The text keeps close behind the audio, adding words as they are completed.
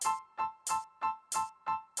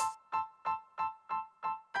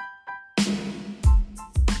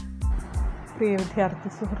പ്രിയ വിദ്യാർത്ഥി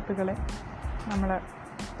സുഹൃത്തുക്കളെ, നമ്മൾ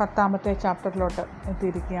 10ാമത്തെ ചാപ്റ്ററിലോട്ട്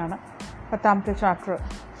എത്തിയിരിക്കുകയാണ്. 10ാമത്തെ chapter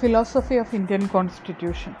philosophy of Indian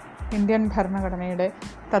constitution, Indian ഭരണഘടനയുടെ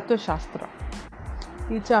തത്വശാസ്ത്രം.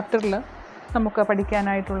 ഈ ചാപ്റ്ററിൽ നമുക്ക്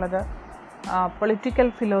പഠിക്കാനായിട്ടുള്ളത്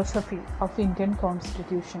political philosophy of Indian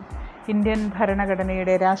constitution, Indian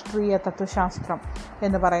ഭരണഘടനയുടെ രാഷ്ട്രീയ തത്വശാസ്ത്രം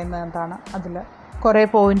എന്ന് പറയുന്നത് എന്താണ്. അതിൽ കുറേ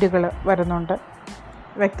പോയിൻറ്റുകൾ വരുന്നുണ്ട്.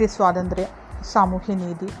 വ്യക്തി സ്വാതന്ത്ര്യം,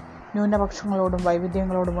 സാമൂഹ്യനീതി, ന്യൂനപക്ഷങ്ങളോടും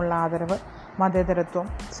വൈവിധ്യങ്ങളോടുമുള്ള ആദരവ്, മതേതരത്വം,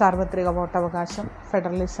 സാർവത്രിക വോട്ടവകാശം,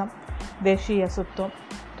 ഫെഡറലിസം, ദേശീയ സ്വത്വം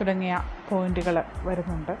തുടങ്ങിയ പോയിൻറ്റുകൾ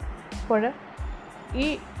വരുന്നുണ്ട്. അപ്പോൾ ഈ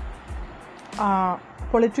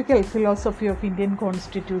political philosophy of Indian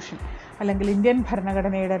constitution അല്ലെങ്കിൽ ഇന്ത്യൻ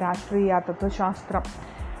ഭരണഘടനയുടെ രാഷ്ട്രീയ തത്വശാസ്ത്രം,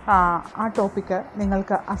 ആ ടോപ്പിക്ക്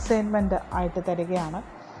നിങ്ങൾക്ക് അസൈൻമെൻറ്റ് ആയിട്ട് തരികയാണ്.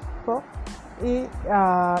 അപ്പോൾ ഈ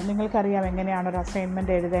നിങ്ങൾക്കറിയാം എങ്ങനെയാണ് ഒരു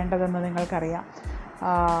അസൈൻമെൻറ്റ് എഴുതേണ്ടതെന്ന് നിങ്ങൾക്കറിയാം.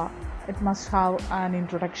 It must have an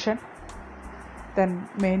introduction, then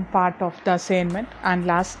main part of the assignment and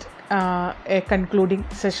last a concluding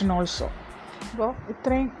session also. അപ്പോൾ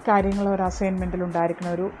ഇത്രയും കാര്യങ്ങൾ ഒരു അസൈൻമെൻറ്റിൽ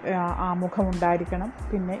ഉണ്ടായിരിക്കണം. ഒരു ആമുഖം ഉണ്ടായിരിക്കണം.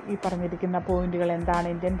 പിന്നെ ഈ പറഞ്ഞിരിക്കുന്ന പോയിൻറ്റുകൾ എന്താണ്,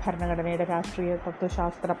 ഇന്ത്യൻ ഭരണഘടനയുടെ രാഷ്ട്രീയ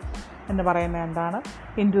തത്വശാസ്ത്രം എന്ന് പറയുന്നത് എന്താണ്,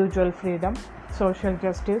 individual freedom, social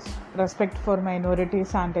justice, respect for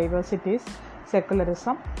minorities and diversities,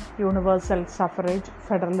 secularism, universal suffrage,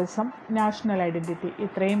 federalism, national identity.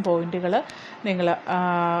 ഇത്രയും പോയിൻറ്റുകൾ നിങ്ങൾ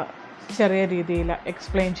ചെറിയ രീതിയിൽ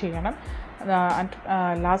എക്സ്പ്ലെയിൻ ചെയ്യണം. And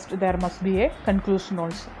last there must be a conclusion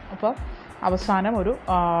also. അപ്പോൾ അവസാനം ഒരു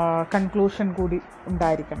കൺക്ലൂഷൻ കൂടി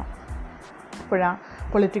ഉണ്ടായിരിക്കണം. അപ്പോഴാണ്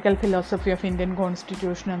political philosophy of Indian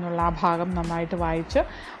constitution എന്നുള്ള ആ ഭാഗം നന്നായിട്ട് വായിച്ച്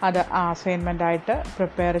അത് അസൈൻമെൻറ്റായിട്ട്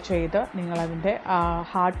പ്രിപ്പയർ ചെയ്ത് നിങ്ങളതിൻ്റെ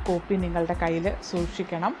ഹാർഡ് കോപ്പി നിങ്ങളുടെ കയ്യിൽ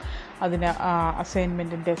സൂക്ഷിക്കണം. അതിന്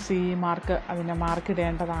അസൈൻമെൻറ്റിൻ്റെ മാർക്ക് അതിന്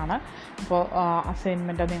മാർക്കിടേണ്ടതാണ്. അപ്പോൾ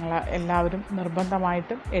അസൈൻമെൻറ്റ് നിങ്ങൾ എല്ലാവരും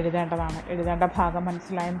നിർബന്ധമായിട്ടും എഴുതേണ്ടതാണ്. എഴുതേണ്ട ഭാഗം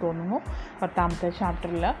മനസ്സിലായെന്ന് തോന്നുന്നു. 10ാമത്തെ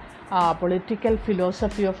ചാപ്റ്ററിൽ political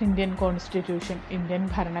philosophy of Indian constitution, Indian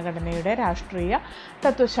ഭരണഘടനയുടെ രാഷ്ട്രീയ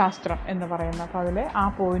തത്വശാസ്ത്രം എന്ന് പറയുന്നത്. അപ്പോൾ അതിൽ ആ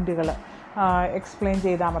പോയിൻറ്റുകൾ എക്സ്പ്ലെയിൻ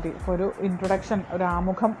ചെയ്താൽ മതി. ഇപ്പോൾ ഒരു ഇൻട്രൊഡക്ഷൻ, ഒരു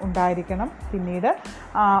ആമുഖം ഉണ്ടായിരിക്കണം. പിന്നീട്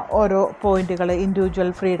ഓരോ പോയിൻറ്റുകൾ,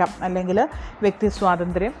 ഇൻഡിവിജ്വൽ ഫ്രീഡം അല്ലെങ്കിൽ വ്യക്തി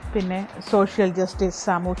സ്വാതന്ത്ര്യം, പിന്നെ സോഷ്യൽ ജസ്റ്റിസ്,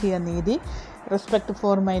 സാമൂഹിക നീതി, respect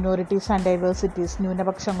for minorities and diversities,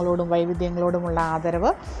 ന്യൂനപക്ഷങ്ങളോടും വൈവിധ്യങ്ങളോടുമുള്ള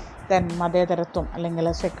ആദരവ്, ദെൻ മതേതരത്വം അല്ലെങ്കിൽ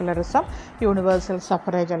സെക്കുലറിസം, യൂണിവേഴ്സൽ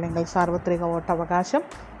സഫറേജ് അല്ലെങ്കിൽ സാർവത്രിക വോട്ടവകാശം,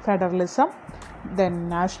 ഫെഡറലിസം, ദെൻ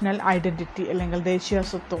നാഷണൽ ഐഡൻറ്റിറ്റി അല്ലെങ്കിൽ ദേശീയ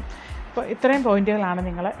സ്വത്വം. അപ്പോൾ ഇത്രയും പോയിൻറ്റുകളാണ്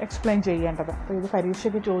നിങ്ങൾ എക്സ്പ്ലെയിൻ ചെയ്യേണ്ടത്. അപ്പോൾ ഇത്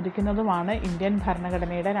പരീക്ഷയ്ക്ക് ചോദിക്കുന്നതുമാണ് ഇന്ത്യൻ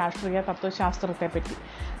ഭരണഘടനയുടെ രാഷ്ട്രീയ തത്വശാസ്ത്രത്തെ പറ്റി.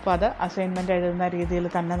 അപ്പോൾ അത് അസൈൻമെൻറ്റ് എഴുതുന്ന രീതിയിൽ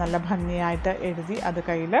തന്നെ നല്ല ഭംഗിയായിട്ട് എഴുതി അത്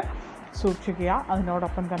കയ്യിൽ സൂക്ഷിക്കുക.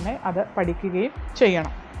 അതിനോടൊപ്പം തന്നെ അത് പഠിക്കുകയും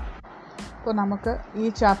ചെയ്യണം. അപ്പോൾ നമുക്ക് ഈ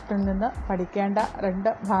ചാപ്റ്ററിൽ നിന്ന് പഠിക്കേണ്ട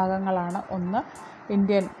 2 ഭാഗങ്ങളാണ്. ഒന്ന്,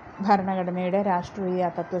 ഇന്ത്യൻ ഭരണഘടനയുടെ രാഷ്ട്രീയ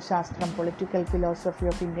തത്വശാസ്ത്രം, political philosophy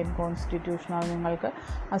of Indian constitution. അത് നിങ്ങൾക്ക്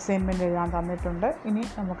അസൈൻമെൻറ്റ് എഴുതാൻ തന്നിട്ടുണ്ട്. ഇനി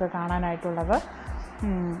നമുക്ക് കാണാനായിട്ടുള്ളത്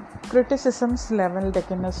criticisms levelled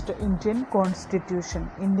against Indian constitution,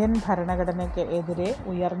 Indian ഭരണഘടനയ്ക്ക് എതിരെ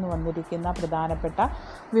ഉയർന്നു വന്നിരിക്കുന്ന പ്രധാനപ്പെട്ട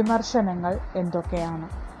വിമർശനങ്ങൾ എന്തൊക്കെയാണ്.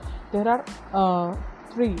 There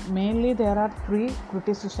are three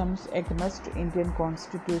criticisms against Indian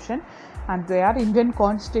Constitution, and they are: Indian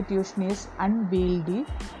Constitution is unwieldy,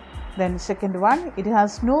 then second one, it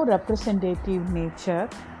has no representative nature,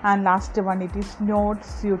 and last one, it is not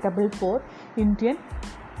suitable for Indian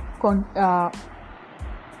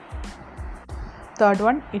third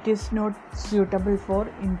one, it is not suitable for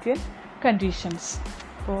Indian conditions.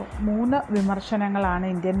 അപ്പോൾ 3 വിമർശനങ്ങളാണ്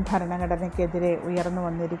Indian ഭരണഘടനയ്ക്കെതിരെ ഉയർന്നു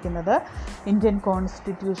വന്നിരിക്കുന്നത്. Indian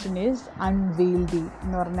constitution is unwieldy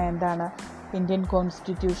എന്ന് പറഞ്ഞാൽ എന്താണ്? Indian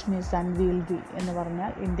constitution is unwieldy എന്ന്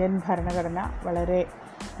പറഞ്ഞാൽ Indian ഭരണഘടന വളരെ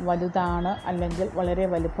വലുതാണ്, അല്ലെങ്കിൽ വളരെ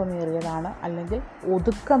വലുപ്പമേറിയതാണ്, അല്ലെങ്കിൽ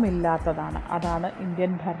ഒതുക്കമില്ലാത്തതാണ്. അതാണ്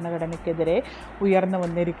ഇന്ത്യൻ ഭരണഘടനയ്ക്കെതിരെ ഉയർന്നു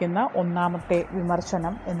വന്നിരിക്കുന്ന 1ാമത്തെ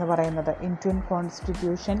വിമർശനം എന്ന് പറയുന്നത്. Indian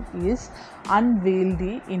constitution is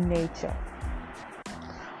unwieldy in nature.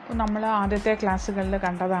 നമ്മൾ ആദ്യത്തെ ക്ലാസ്സുകളിൽ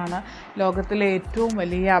കണ്ടതാണ്, ലോകത്തിലെ ഏറ്റവും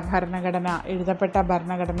വലിയ ഭരണഘടന, എഴുതപ്പെട്ട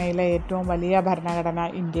ഭരണഘടനയിലെ ഏറ്റവും വലിയ ഭരണഘടന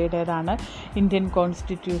ഇന്ത്യയുടേതാണ്. ഇന്ത്യൻ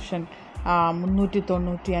കോൺസ്റ്റിറ്റ്യൂഷൻ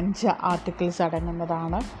 395 ആർട്ടിക്കിൾസ്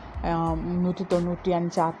അടങ്ങുന്നതാണ്.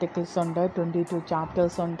 395 ആർട്ടിക്കിൾസ് ഉണ്ട്, 22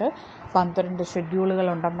 ചാപ്റ്റേഴ്സ് ഉണ്ട്. 12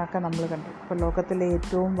 ഷെഡ്യൂളുകളുണ്ടെന്നൊക്കെ നമ്മൾ കണ്ടു. ഇപ്പോൾ ലോകത്തിലെ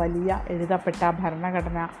ഏറ്റവും വലിയ എഴുതപ്പെട്ട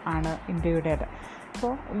ഭരണഘടന ആണ് ഇന്ത്യയുടേത്.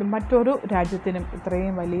 അപ്പോൾ മറ്റൊരു രാജ്യത്തിനും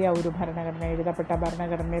ഇത്രയും വലിയ ഒരു ഭരണഘടന, എഴുതപ്പെട്ട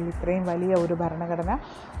ഭരണഘടനയിൽ ഇത്രയും വലിയ ഒരു ഭരണഘടന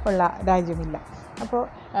ഉള്ള രാജ്യമില്ല. അപ്പോൾ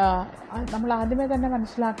നമ്മൾ ആദ്യമേ തന്നെ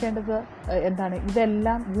മനസ്സിലാക്കേണ്ടത് എന്താണ്,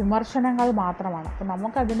 ഇതെല്ലാം വിമർശനങ്ങൾ മാത്രമാണ്. അപ്പോൾ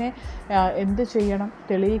നമുക്കതിനെ എന്ത് ചെയ്യണം,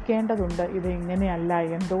 തെളിയിക്കേണ്ടതുണ്ട്. ഇത് ഇങ്ങനെയല്ല,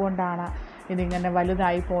 എന്തുകൊണ്ടാണ് ഇതിങ്ങനെ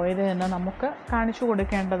വലുതായി പോയത് എന്ന് നമുക്ക് കാണിച്ചു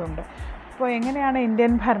കൊടുക്കേണ്ടതുണ്ട്. അപ്പോൾ എങ്ങനെയാണ്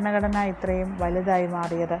ഇന്ത്യൻ ഭരണഘടന ഇത്രയും വലുതായി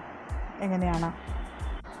മാറിയത്? എങ്ങനെയാണ്?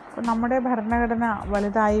 അപ്പോൾ നമ്മുടെ ഭരണഘടന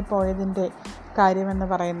വലുതായി പോയതിൻ്റെ കാര്യമെന്ന്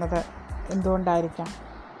പറയുന്നത് എന്തുകൊണ്ടായിരിക്കാം?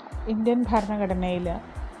 ഇന്ത്യൻ ഭരണഘടനയിൽ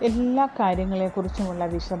എല്ലാ കാര്യങ്ങളെക്കുറിച്ചുമുള്ള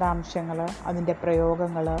വിശദാംശങ്ങൾ, അതിൻ്റെ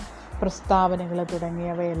പ്രയോഗങ്ങൾ, പ്രസ്താവനകൾ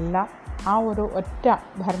തുടങ്ങിയവയെല്ലാം ആ ഒരു ഒറ്റ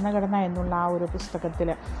ഭരണഘടന എന്നുള്ള ആ ഒരു പുസ്തകത്തിൽ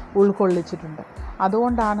ഉൾക്കൊള്ളിച്ചിട്ടുണ്ട്.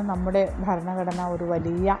 അതുകൊണ്ടാണ് നമ്മുടെ ഭരണഘടന ഒരു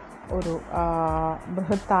വലിയ ഒരു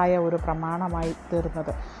ബൃഹത്തായ ഒരു പ്രമാണമായി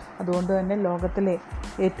തീർന്നത്. അതുകൊണ്ട് തന്നെ ലോകത്തിലെ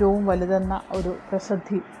ഏറ്റവും വലുതെന്ന ഒരു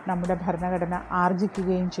പ്രസിദ്ധി നമ്മുടെ ഭരണഘടന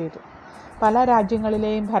ആർജിക്കുകയും ചെയ്തു. പല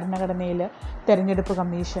രാജ്യങ്ങളിലെയും ഭരണഘടനയിൽ തെരഞ്ഞെടുപ്പ്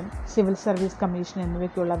കമ്മീഷൻ, സിവിൽ സർവീസ് കമ്മീഷൻ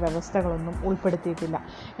എന്നിവയ്ക്കുള്ള വ്യവസ്ഥകളൊന്നും ഉൾപ്പെടുത്തിയിട്ടില്ല.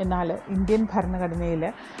 എന്നാൽ ഇന്ത്യൻ ഭരണഘടനയിൽ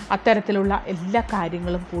അത്തരത്തിലുള്ള എല്ലാ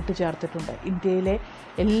കാര്യങ്ങളും കൂട്ടിച്ചേർത്തിട്ടുണ്ട്. ഇന്ത്യയിലെ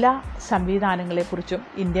എല്ലാ സംവിധാനങ്ങളെക്കുറിച്ചും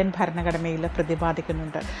ഇന്ത്യൻ ഭരണഘടനയിൽ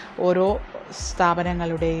പ്രതിപാദിക്കുന്നുണ്ട്. ഓരോ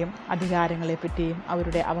സ്ഥാപനങ്ങളുടെയും അധികാരങ്ങളെപ്പറ്റിയും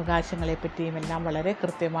അവരുടെ അവകാശങ്ങളെപ്പറ്റിയും എല്ലാം വളരെ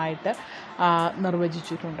കൃത്യമായിട്ട്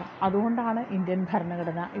നിർവചിച്ചിട്ടുണ്ട്. അതുകൊണ്ടാണ് ഇന്ത്യൻ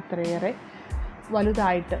ഭരണഘടന ഇത്രയേറെ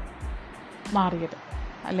വലുതായിട്ട് മാറിയത്,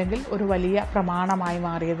 അല്ലെങ്കിൽ ഒരു വലിയ പ്രമാണമായി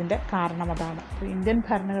മാറിയതിൻ്റെ കാരണം അതാണ്. ഇന്ത്യൻ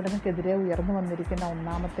ഭരണഘടനയ്ക്കെതിരെ ഉയർന്നു വന്നിരിക്കുന്ന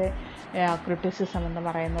ഒന്നാമത്തെ ക്രിറ്റിസിസം എന്ന്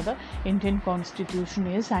പറയുന്നത് Indian constitution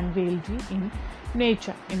is unwieldy in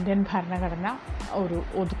nature. Indian ഭരണഘടന ഒരു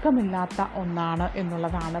ഒതുക്കമില്ലാത്ത ഒന്നാണ്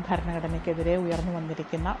എന്നുള്ളതാണ് ഭരണഘടനയ്ക്കെതിരെ ഉയർന്നു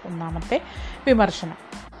വന്നിരിക്കുന്ന ഒന്നാമത്തെ വിമർശനം.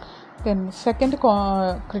 Then second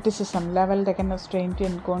criticism leveled against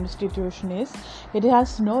Indian constitution is it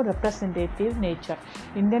has no representative nature.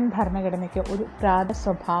 Indian ഭരണഘടനയ്ക്ക് ഒരു പ്രാതിനിധ്യ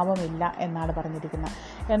സ്വഭാവമില്ല എന്നാണ് പറഞ്ഞിരിക്കുന്നത്.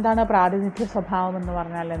 എന്താണ് പ്രാതിനിധ്യ സ്വഭാവം എന്ന്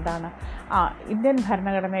പറഞ്ഞാൽ എന്താണ്? ഇന്ത്യൻ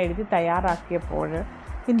ഭരണഘടന എഴുതി തയ്യാറാക്കിയപ്പോൾ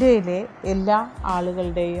ഇന്ത്യയിലെ എല്ലാ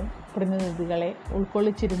ആളുകളുടെയും പ്രതിനിധികളെ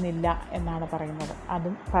ഉൾക്കൊള്ളിച്ചിരുന്നില്ല എന്നാണ് പറയുന്നത്.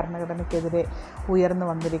 അതും ഭരണഘടനയ്ക്കെതിരെ ഉയർന്നു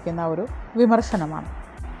വന്നിരിക്കുന്ന ഒരു വിമർശനമാണ്.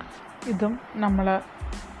 ഇതും നമ്മൾ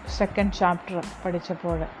സെക്കൻഡ് ചാപ്റ്റർ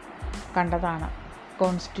പഠിച്ചപ്പോൾ കണ്ടതാണ്.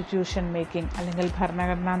 കോൺസ്റ്റിറ്റ്യൂഷൻ മേക്കിംഗ് അല്ലെങ്കിൽ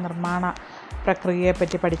ഭരണഘടനാ നിർമ്മാണ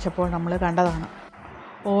പ്രക്രിയയെപ്പറ്റി പഠിച്ചപ്പോൾ നമ്മൾ കണ്ടതാണ്.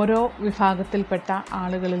 ഓരോ വിഭാഗത്തിൽപ്പെട്ട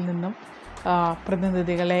ആളുകളിൽ നിന്നും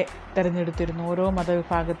പ്രതിനിധികളെ തിരഞ്ഞെടുത്തിരുന്നു. ഓരോ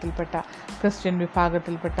മതവിഭാഗത്തിൽപ്പെട്ട, ക്രിസ്ത്യൻ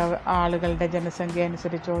വിഭാഗത്തിൽപ്പെട്ട ആളുകളുടെ ജനസംഖ്യ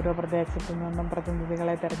അനുസരിച്ച് ഓരോ പ്രദേശത്തു നിന്നും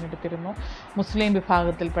പ്രതിനിധികളെ തിരഞ്ഞെടുത്തിരുന്നു. മുസ്ലിം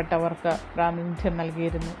വിഭാഗത്തിൽപ്പെട്ടവർക്ക് പ്രാതിനിധ്യം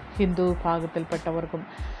നൽകിയിരുന്നു. ഹിന്ദു വിഭാഗത്തിൽപ്പെട്ടവർക്കും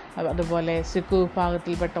അതുപോലെ സിഖ്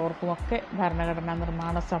വിഭാഗത്തിൽപ്പെട്ടവർക്കുമൊക്കെ ഭരണഘടനാ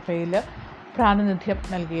നിർമ്മാണ സഭയിൽ പ്രാതിനിധ്യം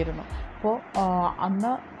നൽകിയിരുന്നു. അപ്പോൾ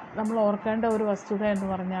അന്ന് നമ്മൾ ഓർക്കേണ്ട ഒരു വസ്തുത എന്ന്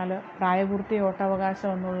പറഞ്ഞാൽ പ്രായപൂർത്തി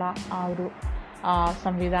വോട്ടവകാശം എന്നുള്ള ആ ഒരു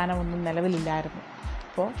സംവിധാനമൊന്നും നിലവിലില്ലായിരുന്നു.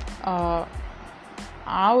 അപ്പോൾ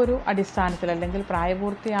ആ ഒരു അടിസ്ഥാനത്തിൽ, അല്ലെങ്കിൽ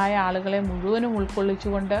പ്രായപൂർത്തിയായ ആളുകളെ മുഴുവനും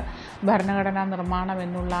ഉൾക്കൊള്ളിച്ചുകൊണ്ട് ഭരണഘടനാ നിർമ്മാണം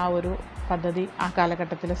എന്നുള്ള ആ ഒരു പദ്ധതി ആ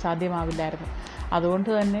കാലഘട്ടത്തിൽ സാധ്യമാവില്ലായിരുന്നു. അതുകൊണ്ട്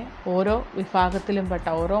തന്നെ ഓരോ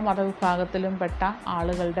മതവിഭാഗത്തിലും പെട്ട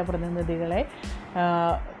ആളുകളുടെ പ്രതിനിധികളെ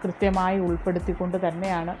കൃത്യമായി ഉൾപ്പെടുത്തിക്കൊണ്ട്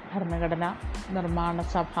തന്നെയാണ് ഭരണഘടനാ നിർമ്മാണ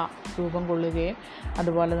സഭ രൂപം കൊള്ളുകയും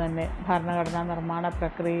അതുപോലെ തന്നെ ഭരണഘടനാ നിർമ്മാണ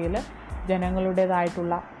പ്രക്രിയയിൽ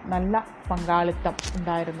ജനങ്ങളുടേതായിട്ടുള്ള നല്ല പങ്കാളിത്തം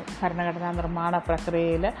ഉണ്ടായിരുന്നു. ഭരണഘടനാ നിർമ്മാണ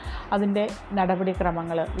പ്രക്രിയയിൽ അതിൻ്റെ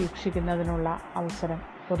നടപടിക്രമങ്ങൾ വീക്ഷിക്കുന്നതിനുള്ള അവസരം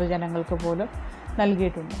പൊതുജനങ്ങൾക്ക് പോലും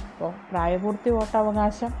നൽകിയിട്ടുണ്ട്. അപ്പോൾ പ്രായപൂർത്തി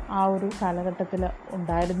വോട്ടവകാശം ആ ഒരു കാലഘട്ടത്തിൽ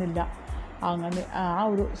ഉണ്ടായിരുന്നില്ല. അങ്ങനെ ആ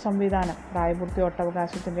ഒരു സംവിധാനം, പ്രായപൂർത്തി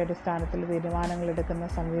വോട്ടവകാശത്തിൻ്റെ അടിസ്ഥാനത്തിൽ തീരുമാനങ്ങൾ എടുക്കുന്ന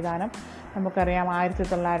സംവിധാനം നമുക്കറിയാം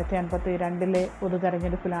 1952 പൊതു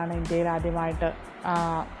തെരഞ്ഞെടുപ്പിലാണ് ഇന്ത്യയിൽ ആദ്യമായിട്ട്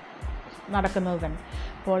നടക്കുന്നത് തന്നെ.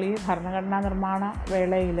 അപ്പോൾ ഈ ഭരണഘടനാ നിർമ്മാണ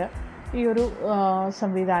വേളയിൽ ഈ ഒരു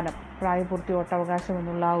സംവിധാനം, പ്രായപൂർത്തി വോട്ടവകാശം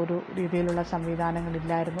എന്നുള്ള ആ ഒരു രീതിയിലുള്ള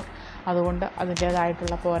സംവിധാനങ്ങളില്ലായിരുന്നു. അതുകൊണ്ട്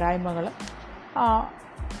അതിൻ്റേതായിട്ടുള്ള പോരായ്മകൾ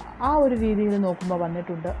ആ ഒരു രീതിയിൽ നോക്കുമ്പോൾ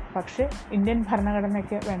വന്നിട്ടുണ്ട്. പക്ഷേ ഇന്ത്യൻ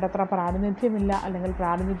ഭരണഘടനയ്ക്ക് വേണ്ടത്ര പ്രാതിനിധ്യമില്ല, അല്ലെങ്കിൽ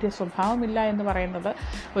പ്രാതിനിധ്യ സ്വഭാവമില്ല എന്ന് പറയുന്നത്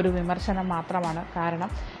ഒരു വിമർശനം മാത്രമാണ്.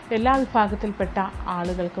 കാരണം എല്ലാ വിഭാഗത്തിൽപ്പെട്ട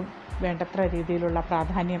ആളുകൾക്കും വേണ്ടത്ര രീതിയിലുള്ള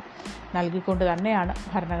പ്രാധാന്യം നൽകിക്കൊണ്ട് തന്നെയാണ്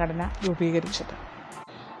ഭരണഘടന രൂപീകരിച്ചത്.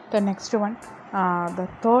 The next one, the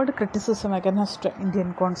third criticism against Indian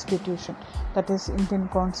Constitution, that is Indian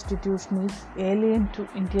Constitution is alien to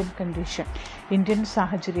Indian condition. Indian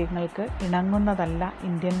സാഹചര്യങ്ങൾക്ക് ഇണങ്ങുന്നതല്ല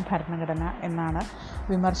ഇന്ത്യൻ ഭരണഘടന എന്നാണ്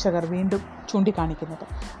വിമർശകർ വീണ്ടും ചൂണ്ടിക്കാണിക്കുന്നത്.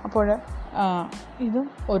 അപ്പോൾ ഇതും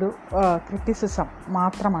ഒരു ക്രിറ്റിസിസം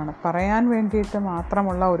മാത്രമാണ്, പറയാൻ വേണ്ടിയിട്ട്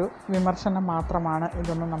മാത്രമുള്ള ഒരു വിമർശനം മാത്രമാണ്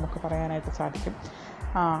ഇതെന്ന് നമുക്ക് പറയാനായിട്ട് സാധിക്കും.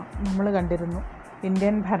 നമ്മൾ കണ്ടിരുന്നു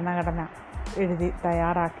ഇന്ത്യൻ ഭരണഘടന എഴുതി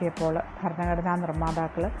തയ്യാറാക്കിയപ്പോൾ ഭരണഘടനാ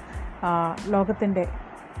നിർമ്മാതാക്കൾ ലോകത്തിൻ്റെ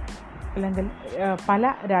അല്ലെങ്കിൽ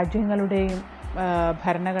പല രാജ്യങ്ങളുടെയും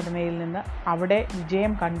ഭരണഘടനയിൽ നിന്ന് അവിടെ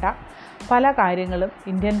വിജയം കണ്ട പല കാര്യങ്ങളും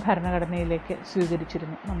ഇന്ത്യൻ ഭരണഘടനയിലേക്ക്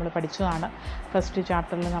സ്വീകരിച്ചിരുന്നു. നമ്മൾ പഠിച്ചതാണ്, ഫസ്റ്റ്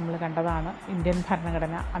ചാപ്റ്ററിൽ നമ്മൾ കണ്ടതാണ്. ഇന്ത്യൻ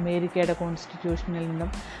ഭരണഘടന അമേരിക്കയുടെ കോൺസ്റ്റിറ്റ്യൂഷനിൽ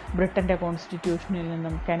നിന്നും ബ്രിട്ടൻ്റെ കോൺസ്റ്റിറ്റ്യൂഷനിൽ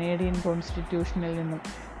നിന്നും കനേഡിയൻ കോൺസ്റ്റിറ്റ്യൂഷനിൽ നിന്നും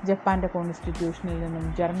ജപ്പാൻ്റെ കോൺസ്റ്റിറ്റ്യൂഷനിൽ നിന്നും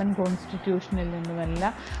ജർമ്മൻ കോൺസ്റ്റിറ്റ്യൂഷനിൽ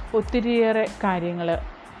നിന്നുമെല്ലാം ഒത്തിരിയേറെ കാര്യങ്ങൾ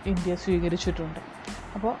ഇന്ത്യ സ്വീകരിച്ചിട്ടുണ്ട്.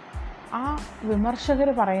 അപ്പോൾ ആ വിമർശകർ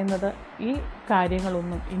പറയുന്നത് ഈ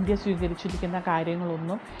കാര്യങ്ങളൊന്നും, ഇന്ത്യ സ്വീകരിച്ചിരിക്കുന്ന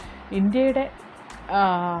കാര്യങ്ങളൊന്നും ഇന്ത്യയുടെ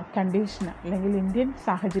കണ്ടീഷന് അല്ലെങ്കിൽ ഇന്ത്യൻ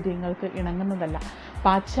സാഹചര്യങ്ങൾക്ക് ഇണങ്ങുന്നതല്ല,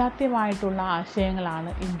 പാശ്ചാത്യമായിട്ടുള്ള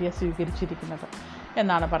ആശയങ്ങളാണ് ഇന്ത്യ സ്വീകരിച്ചിരിക്കുന്നത്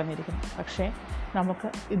എന്നാണ് പറഞ്ഞിരിക്കുന്നത്. പക്ഷേ നമുക്ക്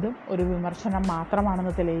ഇതും ഒരു വിമർശനം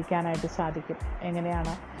മാത്രമാണെന്ന് തെളിയിക്കാനായിട്ട് സാധിക്കും.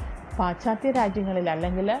 എങ്ങനെയാണ്? പാശ്ചാത്യ രാജ്യങ്ങളിൽ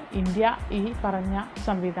അല്ലെങ്കിൽ ഇന്ത്യ ഈ പറഞ്ഞ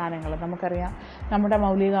സംവിധാനങ്ങൾ, നമുക്കറിയാം നമ്മുടെ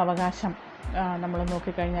മൗലിക അവകാശം നമ്മൾ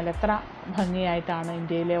നോക്കിക്കഴിഞ്ഞാൽ എത്ര ഭംഗിയായിട്ടാണ്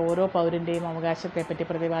ഇന്ത്യയിലെ ഓരോ പൗരൻ്റെയും അവകാശത്തെപ്പറ്റി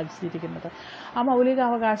പ്രതിപാദിച്ചിരിക്കുന്നത്. ആ മൗലിക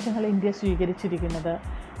അവകാശങ്ങൾ ഇന്ത്യ സ്വീകരിച്ചിരിക്കുന്നത്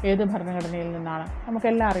ഏത് ഭരണഘടനയിൽ നിന്നാണ്?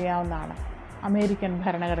 നമുക്കെല്ലാം അറിയാവുന്നതാണ്, അമേരിക്കൻ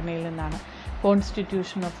ഭരണഘടനയിൽ നിന്നാണ്.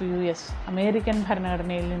 കോൺസ്റ്റിറ്റ്യൂഷൻ ഓഫ് US അമേരിക്കൻ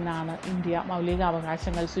ഭരണഘടനയിൽ നിന്നാണ് ഇന്ത്യ മൗലിക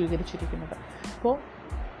അവകാശങ്ങൾ സ്വീകരിച്ചിരിക്കുന്നത്. അപ്പോൾ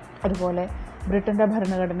അതുപോലെ ബ്രിട്ടൻ്റെ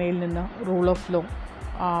ഭരണഘടനയിൽ നിന്ന് റൂൾ ഓഫ് ലോ,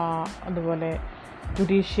 അതുപോലെ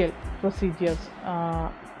ജുഡീഷ്യൽ പ്രൊസീജിയേഴ്സ്,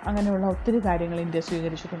 അങ്ങനെയുള്ള ഒത്തിരി കാര്യങ്ങൾ ഇന്ത്യ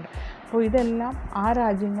സ്വീകരിച്ചിട്ടുണ്ട്. അപ്പോൾ ഇതെല്ലാം ആ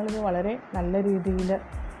രാജ്യങ്ങളിൽ വളരെ നല്ല രീതിയിൽ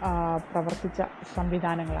പ്രവർത്തിച്ച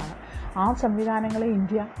സംവിധാനങ്ങളാണ്. ആ സംവിധാനങ്ങളെ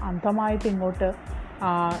ഇന്ത്യ അന്ധമായിട്ട് ഇങ്ങോട്ട്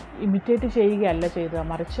ഇമിറ്റേറ്റ് ചെയ്യുകയല്ല ചെയ്തത്,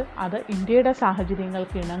 മറിച്ച് അത് ഇന്ത്യയുടെ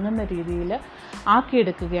സാഹചര്യങ്ങൾക്ക് ഇണങ്ങുന്ന രീതിയിൽ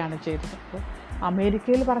ആക്കിയെടുക്കുകയാണ് ചെയ്തത്. അപ്പോൾ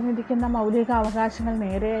അമേരിക്കയിൽ പറഞ്ഞിരിക്കുന്ന മൗലിക അവകാശങ്ങൾ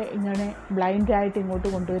നേരെ ഇങ്ങനെ ബ്ലൈൻഡായിട്ട് ഇങ്ങോട്ട്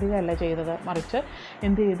കൊണ്ടുവരികയല്ല ചെയ്തത്, മറിച്ച്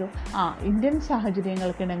എന്ത് ചെയ്തു? ഇന്ത്യൻ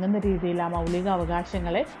സാഹചര്യങ്ങൾക്ക് ഇണങ്ങുന്ന രീതിയിൽ ആ മൗലിക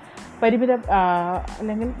അവകാശങ്ങളെ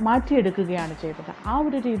അല്ലെങ്കിൽ മാറ്റിയെടുക്കുകയാണ് ചെയ്തത്. ആ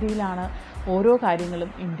ഒരു രീതിയിലാണ് ഓരോ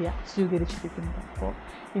കാര്യങ്ങളും ഇന്ത്യ സ്വീകരിച്ചിരിക്കുന്നത്. അപ്പോൾ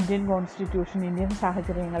ഇന്ത്യൻ കോൺസ്റ്റിറ്റ്യൂഷൻ ഇന്ത്യൻ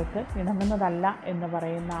സാഹചര്യങ്ങൾക്ക് ഇണങ്ങുന്നതല്ല എന്ന്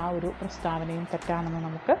പറയുന്ന ആ ഒരു പ്രസ്താവനയും തെറ്റാണെന്ന്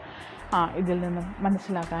നമുക്ക് ഇതിൽ നിന്നും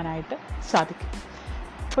മനസ്സിലാക്കാനായിട്ട് സാധിക്കും.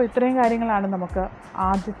 അപ്പോൾ ഇത്രയും കാര്യങ്ങളാണ് നമുക്ക്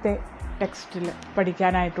ആദ്യത്തെ ടെക്സ്റ്റിൽ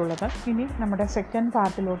പഠിക്കാനായിട്ടുള്ളത്. ഇനി നമ്മുടെ സെക്കൻഡ്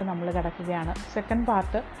പാർട്ടിലോട്ട് നമ്മൾ കിടക്കുകയാണ്. സെക്കൻഡ്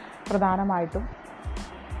പാർട്ട് പ്രധാനമായിട്ടും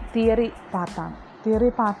തിയറി പാർട്ടാണ്. തിയറി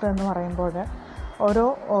പാർട്ട് എന്ന് പറയുമ്പോൾ ഓരോ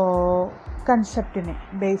കൺസെപ്റ്റിനെ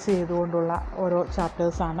ബേസ് ചെയ്തുകൊണ്ടുള്ള ഓരോ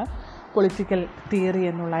ചാപ്റ്റേഴ്സാണ് പൊളിറ്റിക്കൽ തിയറി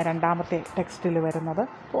എന്നുള്ള രണ്ടാമത്തെ ടെക്സ്റ്റിൽ വരുന്നത്.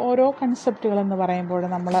 ഓരോ കൺസെപ്റ്റുകളെന്ന് പറയുമ്പോൾ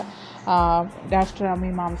നമ്മൾ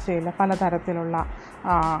രാഷ്ട്രമീമാംസയിൽ പലതരത്തിലുള്ള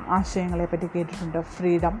ആശയങ്ങളെപ്പറ്റി കേട്ടിട്ടുണ്ട്.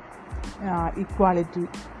 ഫ്രീഡം, ഇക്വാളിറ്റി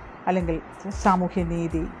അല്ലെങ്കിൽ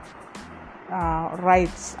സാമൂഹ്യനീതി,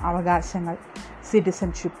 റൈറ്റ്സ് അവകാശങ്ങൾ,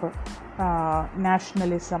 സിറ്റിസൺഷിപ്പ്,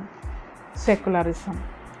 നാഷണലിസം, സെക്കുലറിസം,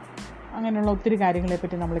 അങ്ങനെയുള്ള ഒത്തിരി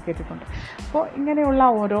കാര്യങ്ങളെപ്പറ്റി നമ്മൾ കേട്ടിട്ടുണ്ട്. അപ്പോൾ ഇങ്ങനെയുള്ള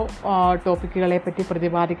ഓരോ ടോപ്പിക്കുകളെപ്പറ്റി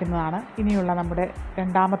പ്രതിപാദിക്കുന്നതാണ് ഇനിയുള്ള നമ്മുടെ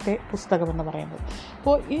രണ്ടാമത്തെ പുസ്തകമെന്ന് പറയുന്നത്.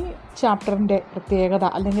 അപ്പോൾ ഈ ചാപ്റ്ററിൻ്റെ പ്രത്യേകത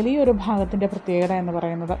അല്ലെങ്കിൽ ഈ ഒരു ഭാഗത്തിൻ്റെ പ്രത്യേകത എന്ന്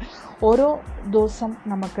പറയുന്നത് ഓരോ ദിവസം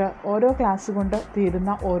നമുക്ക് ഓരോ ക്ലാസ് കൊണ്ട്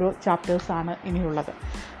തീരുന്ന ഓരോ ചാപ്റ്റേഴ്സാണ് ഇനിയുള്ളത്.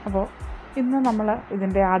 അപ്പോൾ ഇന്ന് നമ്മൾ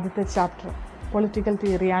ഇതിൻ്റെ ആദ്യത്തെ chapter political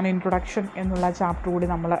theory and introduction എന്നുള്ള ചാപ്റ്റർ കൂടി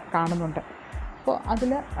നമ്മൾ കാണുന്നുണ്ട്. അപ്പോൾ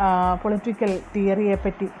അതിൽ പൊളിറ്റിക്കൽ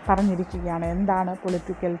തിയറിയെപ്പറ്റി പറഞ്ഞിരിക്കുകയാണ്. എന്താണ്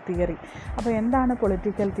പൊളിറ്റിക്കൽ തിയറി? അപ്പോൾ എന്താണ്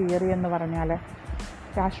പൊളിറ്റിക്കൽ തിയറി എന്ന് പറഞ്ഞാൽ,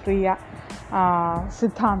 രാഷ്ട്രീയ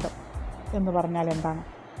സിദ്ധാന്തം എന്ന് പറഞ്ഞാൽ എന്താണ്?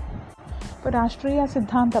 ഇപ്പോൾ രാഷ്ട്രീയ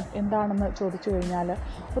സിദ്ധാന്തം എന്താണെന്ന് ചോദിച്ചു കഴിഞ്ഞാൽ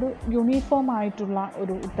ഒരു യൂണിഫോം ആയിട്ടുള്ള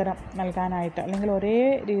ഒരു ഉത്തരം നൽകാനായിട്ട് അല്ലെങ്കിൽ ഒരേ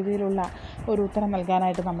രീതിയിലുള്ള ഒരു ഉത്തരം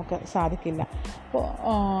നൽകാനായിട്ട് നമുക്ക് സാധിക്കില്ല. അപ്പോൾ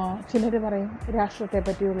ചിലർ പറയും രാഷ്ട്രത്തെ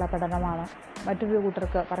പറ്റിയുള്ള പഠനമാണ്, മറ്റൊരു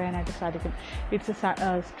കൂട്ടർക്ക് പറയാനായിട്ട് സാധിക്കും it's A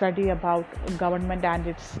study about government and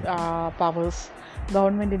it's powers,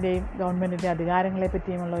 ഗവൺമെൻറ്റിൻ്റെ അധികാരങ്ങളെ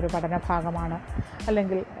പറ്റിയുമുള്ള ഒരു പഠന ഭാഗമാണ്,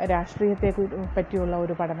 അല്ലെങ്കിൽ രാഷ്ട്രീയത്തെ പറ്റിയുള്ള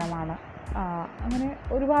ഒരു പഠനമാണ്. അങ്ങനെ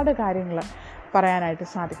ഒരുപാട് കാര്യങ്ങൾ പറയാനായിട്ട്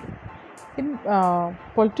സാധിക്കും. In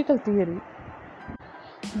political theory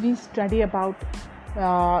we study about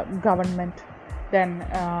government, then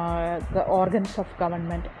the organs of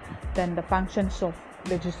government, then the functions of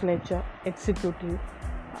legislature, executive,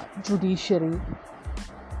 judiciary,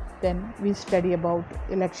 Then we study about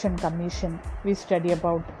election commission, we study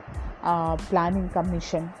about planning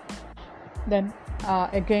commission. Then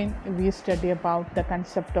again we study about the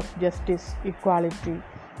concept of justice, equality,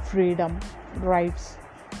 freedom, rights.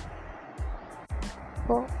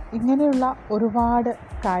 അപ്പോൾ ഇങ്ങനെയുള്ള ഒരുപാട്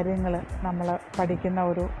കാര്യങ്ങൾ നമ്മൾ പഠിക്കുന്ന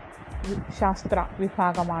ഒരു ശാസ്ത്ര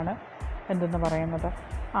വിഭാഗമാണ് എന്തെന്ന് പറയുന്നത്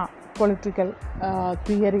പൊളിറ്റിക്കൽ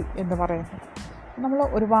തിയറി എന്ന് പറയുന്നത്. നമ്മൾ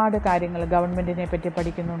ഒരുപാട് കാര്യങ്ങൾ ഗവൺമെൻറ്റിനെ പറ്റി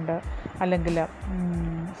പഠിക്കുന്നുണ്ട്, അല്ലെങ്കിൽ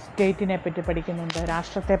സ്റ്റേറ്റിനെ പറ്റി പഠിക്കുന്നുണ്ട്,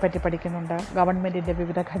 രാഷ്ട്രത്തെ പറ്റി പഠിക്കുന്നുണ്ട്, ഗവൺമെൻറ്റിൻ്റെ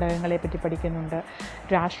വിവിധ ഘടകങ്ങളെ പറ്റി പഠിക്കുന്നുണ്ട്,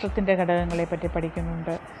 രാഷ്ട്രത്തിൻ്റെ ഘടകങ്ങളെ പറ്റി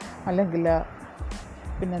പഠിക്കുന്നുണ്ട്, അല്ലെങ്കിൽ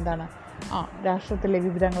പിന്നെന്താണ് രാഷ്ട്രത്തിലെ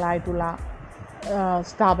വിവിധങ്ങളായിട്ടുള്ള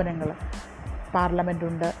സ്ഥാപനങ്ങൾ,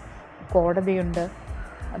 പാർലമെൻറ്റുണ്ട്, കോടതിയുണ്ട്,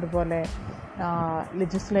 അതുപോലെ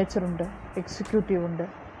ലെജിസ്ലേച്ചറുണ്ട്, എക്സിക്യൂട്ടീവുണ്ട്,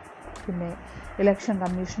 പിന്നെ ഇലക്ഷൻ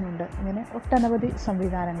കമ്മീഷനുണ്ട്. ഇങ്ങനെ ഒട്ടനവധി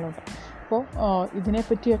സംവിധാനങ്ങളുണ്ട്. അപ്പോൾ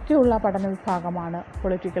ഇതിനെപ്പറ്റിയൊക്കെയുള്ള പഠന വിഭാഗമാണ്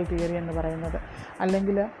പൊളിറ്റിക്കൽ തിയറി എന്ന് പറയുന്നത്.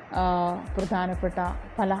 അല്ലെങ്കിൽ പ്രധാനപ്പെട്ട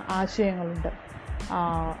പല ആശയങ്ങളുണ്ട്.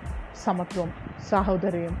 സമത്വം,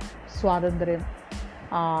 സാഹോദര്യം, സ്വാതന്ത്ര്യം,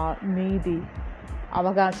 നീതി,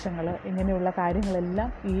 അവകാശങ്ങൾ, ഇങ്ങനെയുള്ള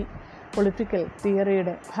കാര്യങ്ങളെല്ലാം ഈ പൊളിറ്റിക്കൽ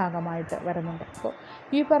തിയറിയുടെ ഭാഗമായിട്ട് വരുന്നുണ്ട്. അപ്പോൾ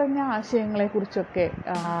ഈ പറഞ്ഞ ആശയങ്ങളെക്കുറിച്ചൊക്കെ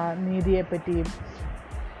നീതിയെപ്പറ്റിയും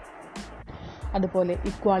അതുപോലെ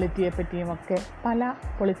ഇക്വാളിറ്റിയെ പറ്റിയുമൊക്കെ പല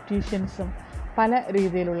പൊളിറ്റീഷ്യൻസും പല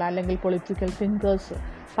രീതിയിലുള്ള, അല്ലെങ്കിൽ പൊളിറ്റിക്കൽ തിങ്കേഴ്സ്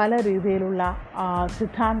പല രീതിയിലുള്ള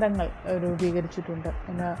സിദ്ധാന്തങ്ങൾ രൂപീകരിച്ചിട്ടുണ്ട്.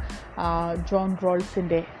 പിന്നെ ജോൺ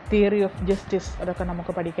റോൾസിൻ്റെ തിയറി ഓഫ് ജസ്റ്റിസ്, അതൊക്കെ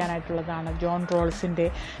നമുക്ക് പഠിക്കാനായിട്ടുള്ളതാണ്. ജോൺ റോൾസിൻ്റെ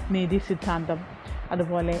നീതി സിദ്ധാന്തം,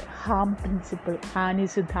 അതുപോലെ ഹാം പ്രിൻസിപ്പിൾ, ഹാനി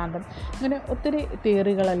സിദ്ധാന്തം, ഇങ്ങനെ ഒത്തിരി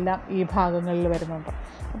തിയറികളെല്ലാം ഈ ഭാഗങ്ങളിൽ വരുന്നുണ്ട്.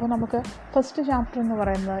 അപ്പോൾ നമുക്ക് ഫസ്റ്റ് ചാപ്റ്റർ എന്ന്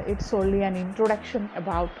പറയുന്നത് it's only an introduction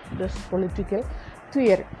about this political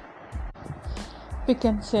theory. We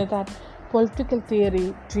can say that political theory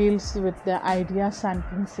deals with the ideas and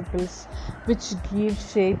principles which give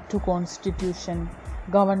shape to constitution,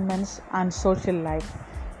 governments and social life.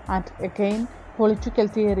 And again, political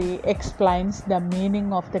theory explains the meaning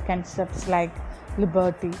of the concepts like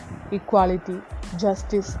liberty, equality,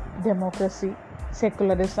 justice, democracy,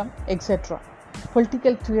 secularism, etc.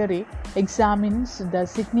 Political theory examines the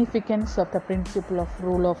significance of the principle of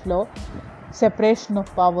rule of law, separation of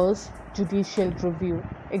powers, judicial review,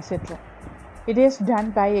 etc. It is done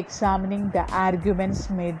by examining the arguments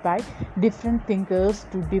made by different thinkers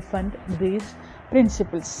to defend these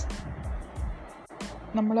principles.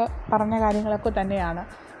 നമ്മൾ പറഞ്ഞ കാര്യങ്ങളൊക്കെ തന്നെയാണ്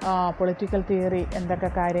political theory എന്തൊക്കെ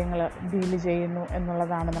കാര്യങ്ങൾ deal ചെയ്യുന്നു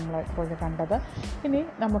എന്നുള്ളതാണ് നമ്മൾ ഇപ്പോൾ കണ്ടത്. ഇനി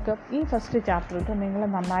നമുക്ക് ഈ ഫസ്റ്റ് ചാപ്റ്റർ ഇത് നിങ്ങൾ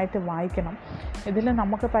നന്നായിട്ട് വായിക്കണം. ഇതിൽ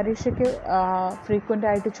നമുക്ക് പരീക്ഷയ്ക്ക്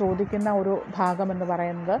ഫ്രീക്വൻ്റായിട്ട് ചോദിക്കുന്ന ഒരു ഭാഗമെന്ന്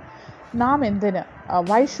പറയുന്നത് നാം എന്തിന്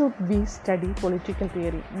why should we study political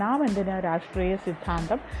theory, നാം എന്തിന് രാഷ്ട്രീയ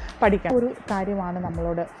സിദ്ധാന്തം പഠിക്കണം, ഒരു കാര്യമാണ്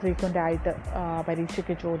നമ്മളോട് ഫ്രീക്വൻ്റായിട്ട്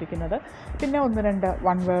പരീക്ഷയ്ക്ക് ചോദിക്കുന്നത്. പിന്നെ ഒന്ന് രണ്ട്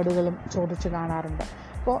വൺ വേർഡുകളും ചോദിച്ചു കാണാറുണ്ട്.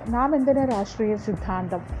 അപ്പോൾ നാം എന്തിന് രാഷ്ട്രീയ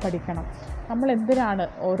സിദ്ധാന്തം പഠിക്കണം, നമ്മൾ എന്തിനാണ്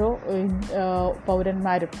ഓരോ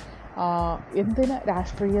പൗരന്മാരും എന്തിന്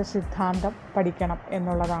രാഷ്ട്രീയ സിദ്ധാന്തം പഠിക്കണം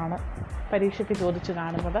എന്നുള്ളതാണ് പരീക്ഷയ്ക്ക് ചോദിച്ചു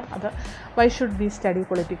കാണുന്നത്. അത് why should we study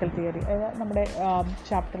political theory, നമ്മുടെ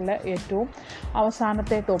ചാപ്റ്ററിലെ ഏറ്റവും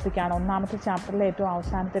അവസാനത്തെ ടോപ്പിക്കാണ്, ഒന്നാമത്തെ ചാപ്റ്ററിലെ ഏറ്റവും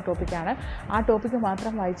അവസാനത്തെ ടോപ്പിക്കാണ്. ആ ടോപ്പിക്ക്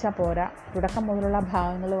മാത്രം വായിച്ചാൽ പോരാ, തുടക്കം മുതലുള്ള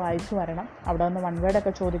ഭാഗങ്ങൾ വായിച്ചു വരണം. അവിടെ നിന്ന് വൺ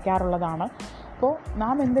വേർഡൊക്കെ ചോദിക്കാറുള്ളതാണ്. അപ്പോൾ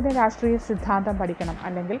നാം എന്തിന് രാഷ്ട്രീയ സിദ്ധാന്തം പഠിക്കണം,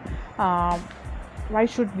 അല്ലെങ്കിൽ why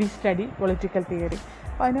should we study political theory,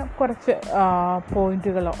 അതിന് കുറച്ച്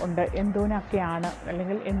പോയിൻറ്റുകൾ ഉണ്ട്. എന്തിനൊക്കെയാണ്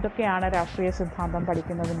അല്ലെങ്കിൽ എന്തൊക്കെയാണ് രാഷ്ട്രീയ സിദ്ധാന്തം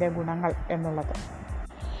പഠിക്കുന്നതിൻ്റെ ഗുണങ്ങൾ എന്നുള്ളത്.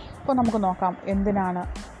 അപ്പോൾ നമുക്ക് നോക്കാം എന്തിനാണ്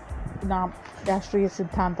നാം രാഷ്ട്രീയ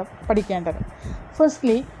സിദ്ധാന്തം പഠിക്കേണ്ടത്.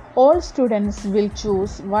 Firstly, all students will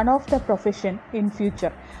choose one of the profession in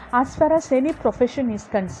future. As far as any profession is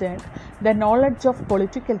concerned, the knowledge of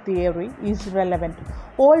political theory is relevant.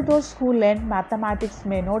 All those who learn mathematics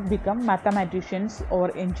may not become mathematicians or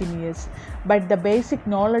engineers, but the basic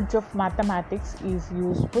knowledge of mathematics is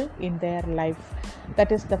useful in their life.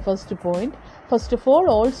 That is the first point. First of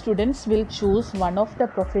all students will choose one of the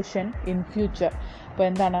profession in future. അപ്പോൾ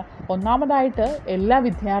എന്താണ്, ഒന്നാമതായിട്ട് എല്ലാ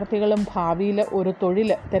വിദ്യാർത്ഥികളും ഭാവിയിൽ ഒരു തൊഴിൽ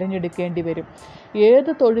തിരഞ്ഞെടുക്കേണ്ടി വരും.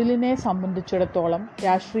 ഏത് തൊഴിലിനെ സംബന്ധിച്ചിടത്തോളം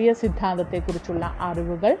രാഷ്ട്രീയ സിദ്ധാന്തത്തെക്കുറിച്ചുള്ള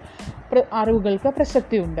അറിവുകൾക്ക്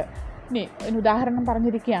പ്രസക്തിയുണ്ട്. ഇനി ഉദാഹരണം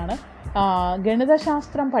പറഞ്ഞിരിക്കുകയാണ്,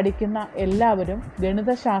 ഗണിതശാസ്ത്രം പഠിക്കുന്ന എല്ലാവരും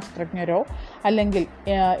ഗണിതശാസ്ത്രജ്ഞരോ അല്ലെങ്കിൽ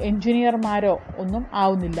എൻജിനീയർമാരോ ഒന്നും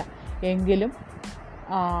ആവുന്നില്ല. എങ്കിലും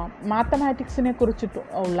മാത്തമാറ്റിക്സിനെ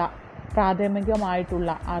കുറിച്ചിട്ടുള്ള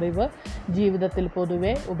പ്രാഥമികമായിട്ടുള്ള അറിവ് ജീവിതത്തിൽ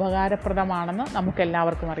പൊതുവെ ഉപകാരപ്രദമാണെന്ന്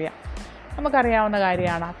നമുക്കെല്ലാവർക്കും അറിയാം. നമുക്കറിയാവുന്ന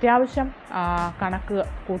കാര്യമാണ്. അത്യാവശ്യം കണക്ക്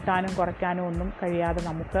കൂട്ടാനും കുറയ്ക്കാനും ഒന്നും കഴിയാതെ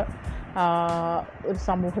നമുക്ക് ഒരു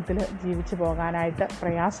സമൂഹത്തിൽ ജീവിച്ചു പോകാനായിട്ട്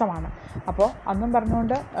പ്രയാസമാണ്. അപ്പോൾ അന്നും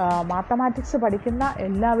പറഞ്ഞുകൊണ്ട് മാത്തമാറ്റിക്സ് പഠിക്കുന്ന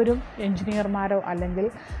എല്ലാവരും എൻജിനീയർമാരോ അല്ലെങ്കിൽ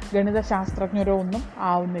ഗണിതശാസ്ത്രജ്ഞരോ ഒന്നും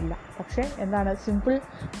ആവുന്നില്ല. പക്ഷേ എന്താണ്, സിമ്പിൾ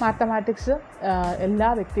മാത്തമാറ്റിക്സ്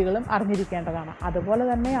എല്ലാ വ്യക്തികളും അറിഞ്ഞിരിക്കേണ്ടതാണ്. അതുപോലെ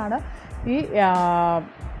തന്നെയാണ് ഈ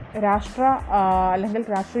അല്ലെങ്കിൽ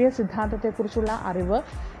രാഷ്ട്രീയ സിദ്ധാന്തത്തെക്കുറിച്ചുള്ള അറിവ്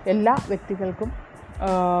എല്ലാ വ്യക്തികൾക്കും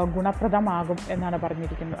ഗുണപ്രദമാകും എന്നാണ്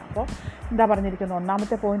പറഞ്ഞിരിക്കുന്നത്. അപ്പോൾ എന്താ പറഞ്ഞിരിക്കുന്നത്,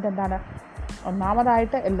 ഒന്നാമത്തെ പോയിൻ്റ് എന്താണ്,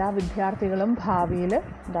 ഒന്നാമതായിട്ട് എല്ലാ വിദ്യാർത്ഥികളും ഭാവിയിൽ,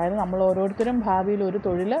 അതായത് നമ്മൾ ഓരോരുത്തരും ഭാവിയിൽ ഒരു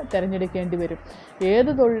തൊഴിൽ തിരഞ്ഞെടുക്കേണ്ടി വരും.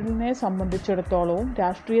 ഏത് തൊഴിലിനെ സംബന്ധിച്ചിടത്തോളവും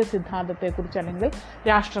രാഷ്ട്രീയ സിദ്ധാന്തത്തെക്കുറിച്ച് അല്ലെങ്കിൽ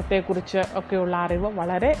രാഷ്ട്രത്തെക്കുറിച്ച് ഒക്കെയുള്ള അറിവ്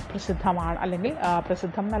വളരെ പ്രസിദ്ധമാണ്, അല്ലെങ്കിൽ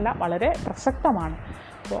പ്രസിദ്ധം എന്നല്ല, വളരെ പ്രസക്തമാണ്.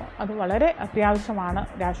 അപ്പോൾ അത് വളരെ അത്യാവശ്യമാണ്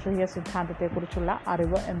രാഷ്ട്രീയ സിദ്ധാന്തത്തെക്കുറിച്ചുള്ള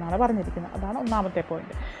അറിവ് എന്നാണ് പറഞ്ഞിരിക്കുന്നത്. അതാണ് ഒന്നാമത്തെ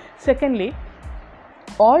point. Secondly,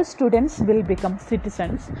 all students will become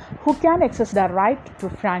citizens who can exercise the right to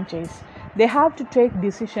franchise. They have to take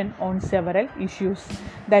decision on several issues.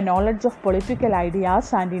 The knowledge of political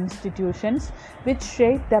ideas and institutions which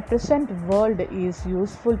shape the present world is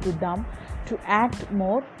useful to them to act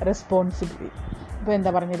more responsibly. ഇപ്പോൾ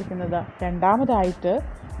എന്താ പറഞ്ഞിരിക്കുന്നത്, രണ്ടാമതായിട്ട്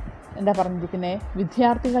എന്താ പറഞ്ഞിരിക്കുന്നത്,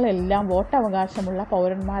 വിദ്യാർത്ഥികളെല്ലാം വോട്ടവകാശമുള്ള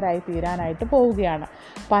പൗരന്മാരായി തീരാനായിട്ട് പോവുകയാണ്.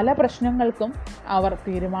 പല പ്രശ്നങ്ങൾക്കും അവർ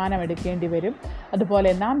തീരുമാനമെടുക്കേണ്ടി വരും.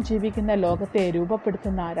 അതുപോലെ നാം ജീവിക്കുന്ന ലോകത്തെ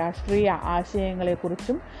രൂപപ്പെടുത്തുന്ന രാഷ്ട്രീയ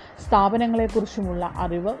ആശയങ്ങളെക്കുറിച്ചും സ്ഥാപനങ്ങളെക്കുറിച്ചുമുള്ള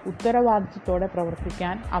അറിവ് ഉത്തരവാദിത്വത്തോടെ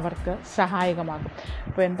പ്രവർത്തിക്കാൻ അവർക്ക് സഹായകമാകും.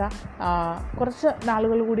 അപ്പോൾ എന്താ, കുറച്ച്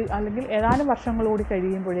നാളുകൾ കൂടി അല്ലെങ്കിൽ ഏതാനും വർഷങ്ങൾ കൂടി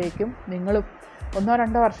കഴിയുമ്പോഴേക്കും നിങ്ങളും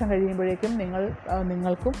 1-2 വർഷം കഴിയുമ്പോഴേക്കും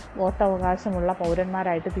നിങ്ങൾക്കും വോട്ടവകാശമുള്ള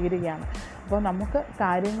പൗരന്മാരായിട്ട് തീരുകയാണ്. അപ്പോൾ നമുക്ക്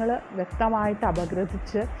കാര്യങ്ങൾ വ്യക്തമായിട്ട്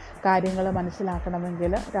അപഗ്രഥിച്ച് കാര്യങ്ങൾ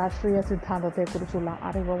മനസ്സിലാക്കണമെങ്കിൽ രാഷ്ട്രീയ സിദ്ധാന്തത്തെക്കുറിച്ചുള്ള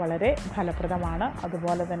അറിവ് വളരെ ഫലപ്രദമാണ്.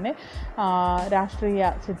 അതുപോലെ തന്നെ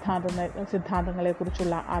രാഷ്ട്രീയ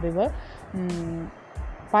സിദ്ധാന്തങ്ങളെക്കുറിച്ചുള്ള അറിവ്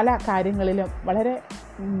പല കാര്യങ്ങളിലും വളരെ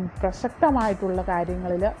പ്രസക്തമായിട്ടുള്ള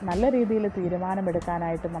കാര്യങ്ങളിൽ നല്ല രീതിയിൽ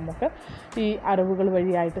തീരുമാനമെടുക്കാനായിട്ട് നമുക്ക് ഈ അറിവുകൾ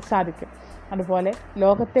വഴിയായിട്ട് സാധിക്കും. അതുപോലെ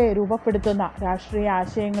ലോകത്തെ രൂപപ്പെടുത്തുന്ന രാഷ്ട്രീയ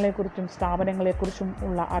ആശയങ്ങളെക്കുറിച്ചും സ്ഥാപനങ്ങളെക്കുറിച്ചും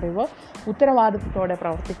ഉള്ള അറിവ് ഉത്തരവാദിത്വത്തോടെ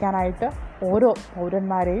പ്രവർത്തിക്കാനായിട്ട് ഓരോ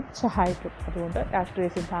പൗരന്മാരെയും സഹായിക്കും. അതുകൊണ്ട് രാഷ്ട്രീയ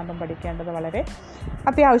സിദ്ധാന്തം പഠിക്കേണ്ടത് വളരെ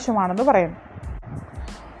അത്യാവശ്യമാണെന്ന് പറയുന്നു.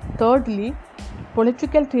 Thirdly,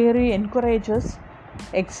 political theory encourages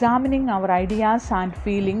examining our ideas and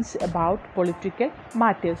feelings about political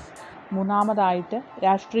matters. മൂന്നാമതായിട്ട്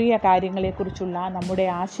രാഷ്ട്രീയ കാര്യങ്ങളെക്കുറിച്ചുള്ള നമ്മുടെ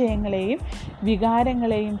ആശയങ്ങളെയും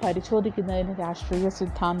വികാരങ്ങളെയും പരിശോധിക്കുന്നതിന് രാഷ്ട്രീയ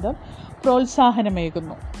സിദ്ധാന്തം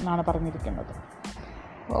പ്രോത്സാഹനമേകുന്നു എന്നാണ് പറഞ്ഞിരിക്കുന്നത്.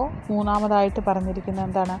 അപ്പോൾ മൂന്നാമതായിട്ട് പറഞ്ഞിരിക്കുന്നത്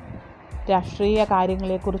എന്താണ്, രാഷ്ട്രീയ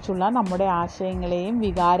കാര്യങ്ങളെക്കുറിച്ചുള്ള നമ്മുടെ ആശയങ്ങളെയും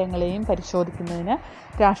വികാരങ്ങളെയും പരിശോധിക്കുന്നതിന്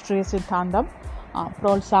രാഷ്ട്രീയ സിദ്ധാന്തം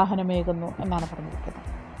പ്രോത്സാഹനമേകുന്നു എന്നാണ് പറഞ്ഞിരിക്കുന്നത്.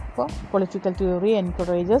 അപ്പോൾ political theory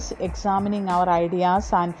encourages examining our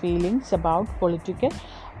ideas and feelings about political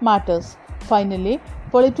matters. Finally,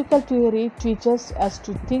 political theory teaches us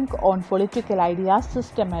to think on political ideas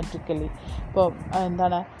systematically. ഇപ്പോൾ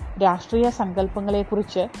എന്താണ്, രാഷ്ട്രീയ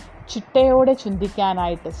സങ്കല്പങ്ങളെക്കുറിച്ച് ചിട്ടയോടെ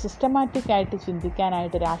ചിന്തിക്കാനായിട്ട്, സിസ്റ്റമാറ്റിക്കായിട്ട്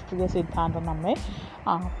ചിന്തിക്കാനായിട്ട് രാഷ്ട്രീയ സിദ്ധാന്തം നമ്മെ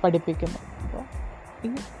പഠിപ്പിക്കുന്നു. അപ്പോൾ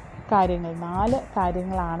ഈ 4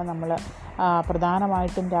 കാര്യങ്ങളാണ് നമ്മൾ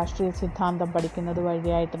പ്രധാനമായിട്ടും രാഷ്ട്രീയ സിദ്ധാന്തം പഠിക്കുന്നത്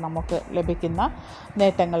വഴിയായിട്ട് നമുക്ക് ലഭിക്കുന്ന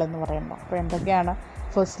നേട്ടങ്ങളെന്ന് പറയുമ്പോൾ. അപ്പോൾ എന്തൊക്കെയാണ്?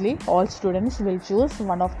 Firstly, all students will choose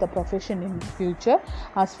one of the profession in future.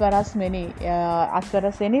 As far as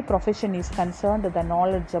any profession is concerned, the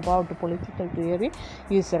knowledge about the political theory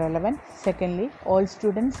is relevant. Secondly, all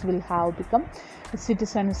students will have become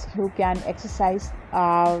citizens who can exercise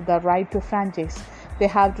the right to franchise. They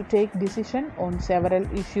have to take decision on several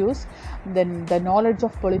issues. Then the knowledge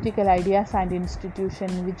of political ideas and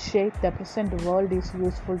institutions which shape the present world is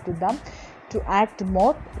useful to them to act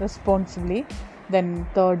more responsibly. Then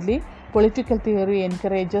thirdly, political theory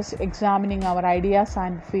encourages examining our ideas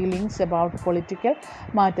and feelings about political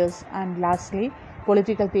matters. And lastly,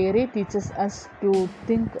 political theory teaches us to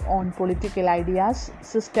think on political ideas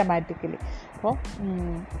systematically. അപ്പോൾ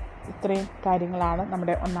ഇത്രയും കാര്യങ്ങളാണ്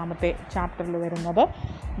നമ്മുടെ ഒന്നാമത്തെ ചാപ്റ്ററിൽ വരുന്നത്.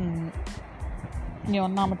 ഇനി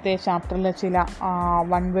ഒന്നാമത്തെ ചാപ്റ്ററിൽ ചില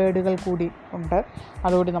വൺ വേർഡുകൾ കൂടി ഉണ്ട്,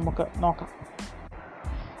 അതുകൂടി നമുക്ക് നോക്കാം.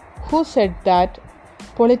 Who said that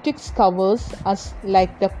politics covers us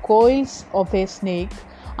like the coils of a snake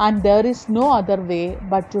and there is no other way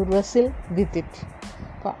but to wrestle with it?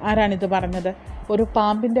 അപ്പോൾ ആരാണിത് പറഞ്ഞത്? ഒരു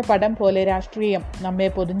പാമ്പിൻ്റെ പടം പോലെ രാഷ്ട്രീയം നമ്മെ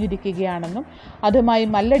പൊതിഞ്ഞിരിക്കുകയാണെന്നും അതുമായി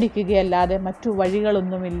മല്ലടിക്കുകയല്ലാതെ മറ്റു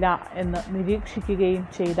വഴികളൊന്നുമില്ല എന്ന് നിരീക്ഷിക്കുകയും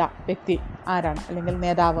ചെയ്ത വ്യക്തി ആരാണ്, അല്ലെങ്കിൽ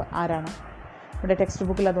നേതാവ് ആരാണ്? ഇവിടെ ടെക്സ്റ്റ്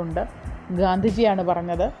ബുക്കിൽ അതുണ്ട്. ഗാന്ധിജിയാണ്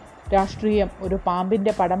പറഞ്ഞത്. രാഷ്ട്രീയം ഒരു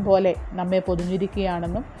പാമ്പിൻ്റെ പടം പോലെ നമ്മെ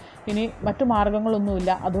പൊതിഞ്ഞിരിക്കുകയാണെന്നും ഇനി മറ്റു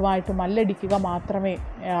മാർഗങ്ങളൊന്നുമില്ല, അതുമായിട്ട് മല്ലടിക്കുക മാത്രമേ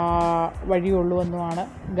വഴിയുള്ളൂ എന്നുമാണ്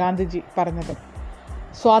ഗാന്ധിജി പറഞ്ഞത്.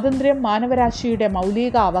 സ്വാതന്ത്ര്യം മാനവരാശിയുടെ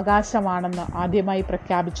മൗലിക അവകാശമാണെന്ന് ആദ്യമായി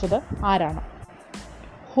പ്രഖ്യാപിച്ചത് ആരാണ്?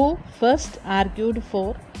 Who first argued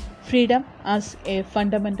for freedom as a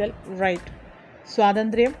fundamental right?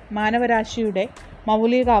 സ്വാതന്ത്ര്യം മാനവരാശിയുടെ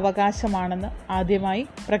മൗലിക അവകാശമാണെന്ന് ആദ്യമായി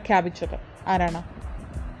പ്രഖ്യാപിച്ചത് ആരാണ്?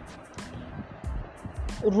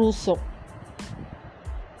 Rousseau.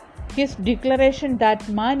 His declaration that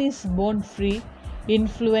man is born free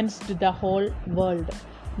influenced the whole world.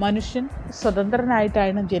 മനുഷ്യൻ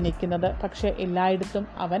സ്വതന്ത്രനായിട്ടാണ് ജനിക്കുന്നത്, പക്ഷേ എല്ലായിടത്തും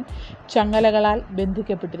അവൻ ചങ്ങലകളാൽ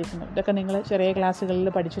ബന്ധിക്കപ്പെട്ടിരിക്കുന്നു. ഇതൊക്കെ നിങ്ങൾ ചെറിയ ക്ലാസ്സുകളിൽ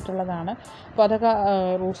പഠിച്ചിട്ടുള്ളതാണ്. അപ്പോൾ അതൊക്കെ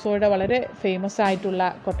റൂസോയുടെ വളരെ ഫേമസ് ആയിട്ടുള്ള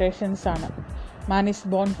കൊട്ടേഷൻസാണ്. Man is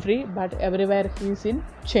born free but everywhere he's in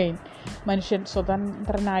chain. മനുഷ്യൻ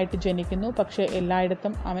സ്വതന്ത്രനായിട്ട് ജനിക്കുന്നു, പക്ഷേ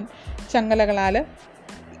എല്ലായിടത്തും അവൻ ചങ്ങലകളാൽ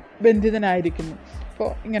ബന്ധിതനായിരിക്കുന്നു.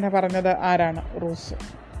 അപ്പോൾ ഇങ്ങനെ പറഞ്ഞത് ആരാണ്? റൂസോ.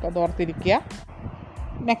 അപ്പോൾ അതോർത്തിരിക്കുക.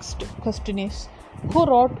 Next question is who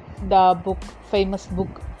wrote the book, famous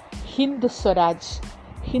book Hind Swaraj?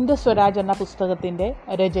 Hind Swaraj എന്ന പുസ്തകത്തിൻ്റെ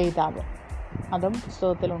രചയിതാവ്. അതും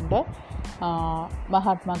പുസ്തകത്തിലുണ്ട്.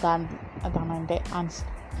 മഹാത്മാഗാന്ധി. അതാണ് എൻ്റെ ആൻസർ.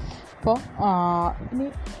 അപ്പോൾ ഇനി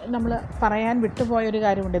നമ്മൾ പറയാൻ വിട്ടുപോയൊരു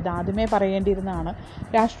കാര്യമുണ്ട്, ഇത് ആദ്യമേ പറയേണ്ടിയിരുന്നതാണ്.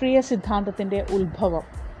 രാഷ്ട്രീയ സിദ്ധാന്തത്തിൻ്റെ ഉത്ഭവം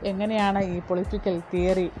എങ്ങനെയാണ്, ഈ പൊളിറ്റിക്കൽ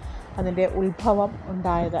തിയറി അതിൻ്റെ ഉത്ഭവം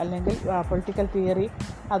ഉണ്ടായത്, അല്ലെങ്കിൽ പൊളിറ്റിക്കൽ തിയറി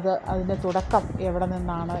അതിൻ്റെ തുടക്കം എവിടെ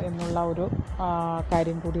നിന്നാണ് എന്നുള്ള ഒരു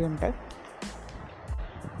കാര്യം കൂടിയുണ്ട്.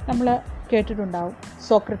 നമ്മൾ കേട്ടിട്ടുണ്ടാവും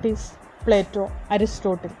സോക്രട്ടീസ്, പ്ലേറ്റോ,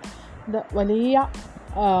 അരിസ്റ്റോട്ടിൽ. ഇത് വലിയ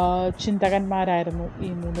ചിന്തകന്മാരായിരുന്നു ഈ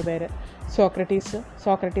 3 പേര്.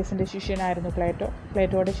 സോക്രട്ടീസിൻ്റെ ശിഷ്യനായിരുന്നു പ്ലേറ്റോ,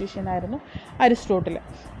 പ്ലേറ്റോയുടെ ശിഷ്യനായിരുന്നു അരിസ്റ്റോട്ടിൽ.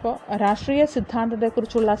 അപ്പോൾ രാഷ്ട്രീയ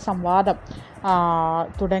സിദ്ധാന്തത്തെക്കുറിച്ചുള്ള സംവാദം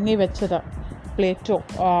തുടങ്ങി വെച്ചത് പ്ലേറ്റോ.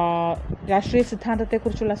 രാഷ്ട്രീയ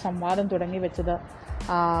സിദ്ധാന്തത്തെക്കുറിച്ചുള്ള സംവാദം തുടങ്ങി വെച്ചത്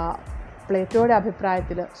പ്ലേറ്റോയുടെ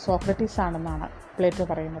അഭിപ്രായത്തിൽ സോക്രട്ടീസ് ആണെന്നാണ് പ്ലേറ്റോ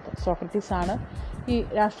പറയുന്നത്. സോക്രട്ടീസാണ് ഈ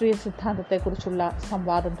രാഷ്ട്രീയ സിദ്ധാന്തത്തെക്കുറിച്ചുള്ള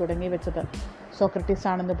സംവാദം തുടങ്ങി വെച്ചത്, സോക്രട്ടീസ്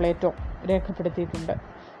ആണെന്ന് പ്ലേറ്റോ രേഖപ്പെടുത്തിയിട്ടുണ്ട്.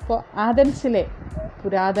 അപ്പോൾ ആഥൻസിലെ,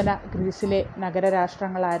 പുരാതന ഗ്രീസിലെ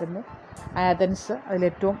നഗരരാഷ്ട്രങ്ങളായിരുന്നു ആഥൻസ്.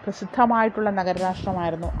 അതിലേറ്റവും പ്രസിദ്ധമായിട്ടുള്ള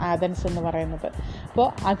നഗരരാഷ്ട്രമായിരുന്നു ആഥൻസ് എന്ന് പറയുന്നത്. അപ്പോൾ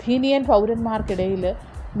അഥീനിയൻ പൗരന്മാർക്കിടയിൽ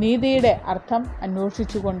നീതിയുടെ അർത്ഥം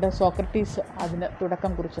അന്വേഷിച്ചുകൊണ്ട് സോക്രട്ടീസ് അതിന്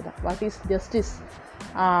തുടക്കം കുറിച്ചത്. വാട്ട് ഈസ് ജസ്റ്റിസ്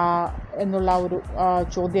എന്നുള്ള ഒരു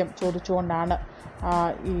ചോദ്യം ചോദിച്ചുകൊണ്ടാണ്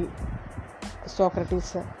ഈ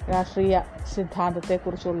സോക്രട്ടീസ് രാഷ്ട്രീയ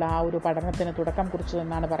സിദ്ധാന്തത്തെക്കുറിച്ചുള്ള ആ ഒരു പഠനത്തിന് തുടക്കം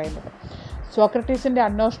കുറിച്ചതെന്നാണ് പറയുന്നത്. സോക്രട്ടീസിൻ്റെ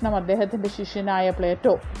അന്വേഷണം അദ്ദേഹത്തിൻ്റെ ശിഷ്യനായ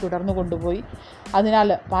പ്ലേറ്റോ തുടർന്നു കൊണ്ടുപോയി. അതിനാൽ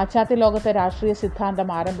പാശ്ചാത്യ ലോകത്തെ രാഷ്ട്രീയ സിദ്ധാന്തം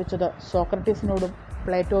ആരംഭിച്ചത് സോക്രട്ടീസിനോടും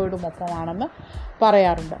പ്ലേറ്റോയോടുമൊപ്പമാണെന്ന്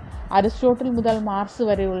പറയാറുണ്ട്. അരിസ്റ്റോട്ടിൽ മുതൽ മാർക്സ്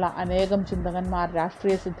വരെയുള്ള അനേകം ചിന്തകന്മാർ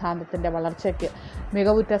രാഷ്ട്രീയ സിദ്ധാന്തത്തിൻ്റെ വളർച്ചയ്ക്ക്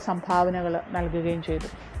മികവുറ്റ സംഭാവനകൾ നൽകുകയും ചെയ്തു.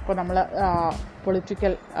 ഇപ്പോൾ നമ്മൾ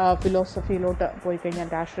പൊളിറ്റിക്കൽ ഫിലോസഫിയിലോട്ട് പോയി കഴിഞ്ഞാൽ,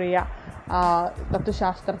 രാഷ്ട്രീയ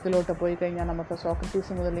തത്വശാസ്ത്രത്തിലോട്ട് പോയി കഴിഞ്ഞാൽ നമുക്ക്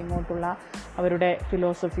സോക്രട്ടീസ് മുതൽ ഇങ്ങോട്ടുള്ള അവരുടെ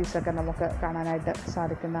ഫിലോസഫീസൊക്കെ നമുക്ക് കാണാനായിട്ട്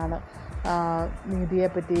സാധിക്കുന്നതാണ്.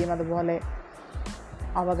 നീതിയെപ്പറ്റിയും അതുപോലെ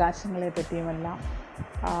അവകാശങ്ങളെ പറ്റിയുമെല്ലാം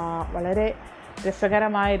വളരെ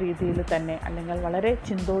രസകരമായ രീതിയിൽ തന്നെ, അല്ലെങ്കിൽ വളരെ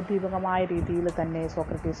ചിന്തോദ്ദീപകമായ രീതിയിൽ തന്നെ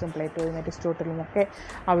സോക്രട്ടീസും പ്ലേറ്റോയും അരിസ്റ്റോട്ടിലുമൊക്കെ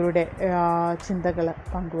അവരുടെ ചിന്തകൾ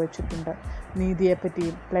പങ്കുവച്ചിട്ടുണ്ട്.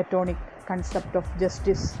 നീതിയെപ്പറ്റിയും പ്ലേറ്റോണിക് കൺസെപ്റ്റ് ഓഫ്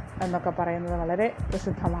ജസ്റ്റിസ് എന്നൊക്കെ പറയുന്നത് വളരെ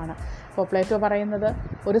പ്രസിദ്ധമാണ്. അപ്പോൾ പ്ലേറ്റോ പറയുന്നത്,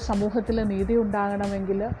 ഒരു സമൂഹത്തിൽ നീതി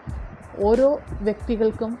ഉണ്ടാകണമെങ്കിൽ ഓരോ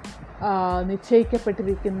വ്യക്തികൾക്കും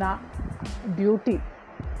നിശ്ചയിക്കപ്പെട്ടിരിക്കുന്ന ഡ്യൂട്ടി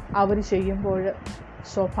അവർ ചെയ്യുമ്പോൾ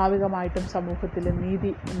സ്വാഭാവികമായിട്ടും സമൂഹത്തിൽ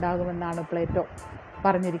നീതി ഉണ്ടാകുമെന്നാണ് പ്ലേറ്റോ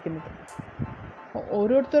പറഞ്ഞിരിക്കുന്നത്.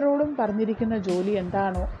 ഓരോരുത്തരോടും പറഞ്ഞിരിക്കുന്ന ജോലി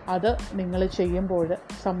എന്താണോ അത് നിങ്ങൾ ചെയ്യുമ്പോൾ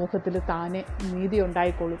സമൂഹത്തിൽ താനെ നീതി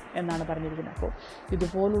ഉണ്ടായിക്കോളും എന്നാണ് പറഞ്ഞിരിക്കുന്നത്. അപ്പോൾ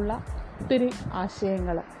ഇതുപോലുള്ള ഒത്തിരി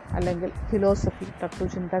ആശയങ്ങൾ അല്ലെങ്കിൽ ഫിലോസഫി,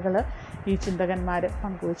 തത്വചിന്തകൾ ഈ ചിന്തകന്മാർ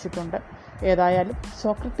പങ്കുവച്ചിട്ടുണ്ട്. ഏതായാലും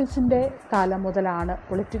സോക്രട്ടീസിൻ്റെ കാലം മുതലാണ്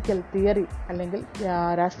പൊളിറ്റിക്കൽ തിയറി അല്ലെങ്കിൽ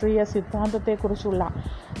രാഷ്ട്രീയ സിദ്ധാന്തത്തെക്കുറിച്ചുള്ള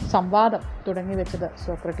സംവാദം തുടങ്ങി വെച്ചത്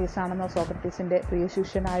സോക്രട്ടീസാണെന്ന് സോക്രട്ടീസിൻ്റെ പ്രിയ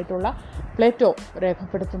ശിഷ്യനായിട്ടുള്ള പ്ലേറ്റോ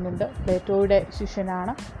രേഖപ്പെടുത്തുന്നുണ്ട്. പ്ലേറ്റോയുടെ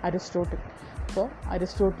ശിഷ്യനാണ് അരിസ്റ്റോട്ടിൽ. അപ്പോൾ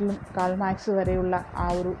അരിസ്റ്റോട്ടിലും കാൾ മാർക്സ് വരെയുള്ള ആ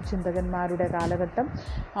ഒരു ചിന്തകന്മാരുടെ കാലഘട്ടം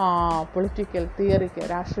പൊളിറ്റിക്കൽ തിയറിക്ക്,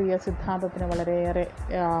 രാഷ്ട്രീയ സിദ്ധാന്തത്തിന് വളരെയേറെ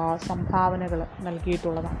സംഭാവനകൾ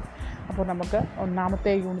നൽകിയിട്ടുള്ളതാണ്. അപ്പോൾ നമുക്ക്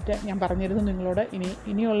ഒന്നാമത്തെ യൂണിറ്റ് ഞാൻ പറഞ്ഞിരുന്നു നിങ്ങളോട്,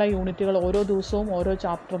 ഇനിയുള്ള യൂണിറ്റുകൾ ഓരോ ദിവസവും ഓരോ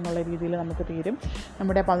ചാപ്റ്റർ എന്നുള്ള രീതിയിൽ നമുക്ക് തീരും.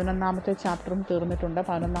 നമ്മുടെ 11ാമത്തെ ചാപ്റ്ററും തീർന്നിട്ടുണ്ട്.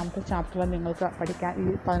 11ാമത്തെ ചാപ്റ്ററിൽ നിങ്ങൾക്ക് പഠിക്കാൻ, ഈ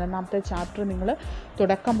 11ാമത്തെ ചാപ്റ്റർ നിങ്ങൾ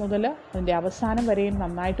തുടക്കം മുതൽ അതിൻ്റെ അവസാനം വരെയും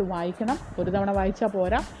നന്നായിട്ട് വായിക്കണം. ഒരു തവണ വായിച്ചാൽ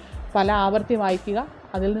പോരാ, പല ആവർത്തി വായിക്കുക.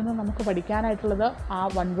 അതിൽ നിന്ന് നമുക്ക് പഠിക്കാനായിട്ടുള്ളത് ആ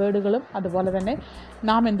വൺ വേർഡുകളും അതുപോലെ തന്നെ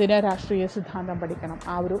നാം എന്തിനാ രാഷ്ട്രീയ സിദ്ധാന്തം പഠിക്കണം,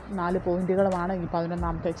 ആ ഒരു 4 പോയിൻറ്റുകളുമാണ് ഈ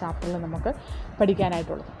 11ാമത്തെ ചാപ്റ്ററിൽ നമുക്ക്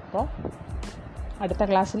പഠിക്കാനായിട്ടുള്ളത്. അപ്പോൾ അടുത്ത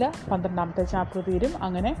ക്ലാസ്സിൽ 12ാമത്തെ ചാപ്റ്റർ തീരും.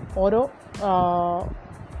 അങ്ങനെ ഓരോ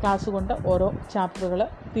ക്ലാസ് കൊണ്ട് ഓരോ ചാപ്റ്ററുകൾ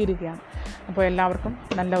തീരുകയാണ്. അപ്പോൾ എല്ലാവർക്കും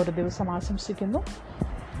നല്ല ഒരു ദിവസം ആശംസിക്കുന്നു.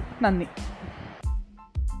 നന്ദി.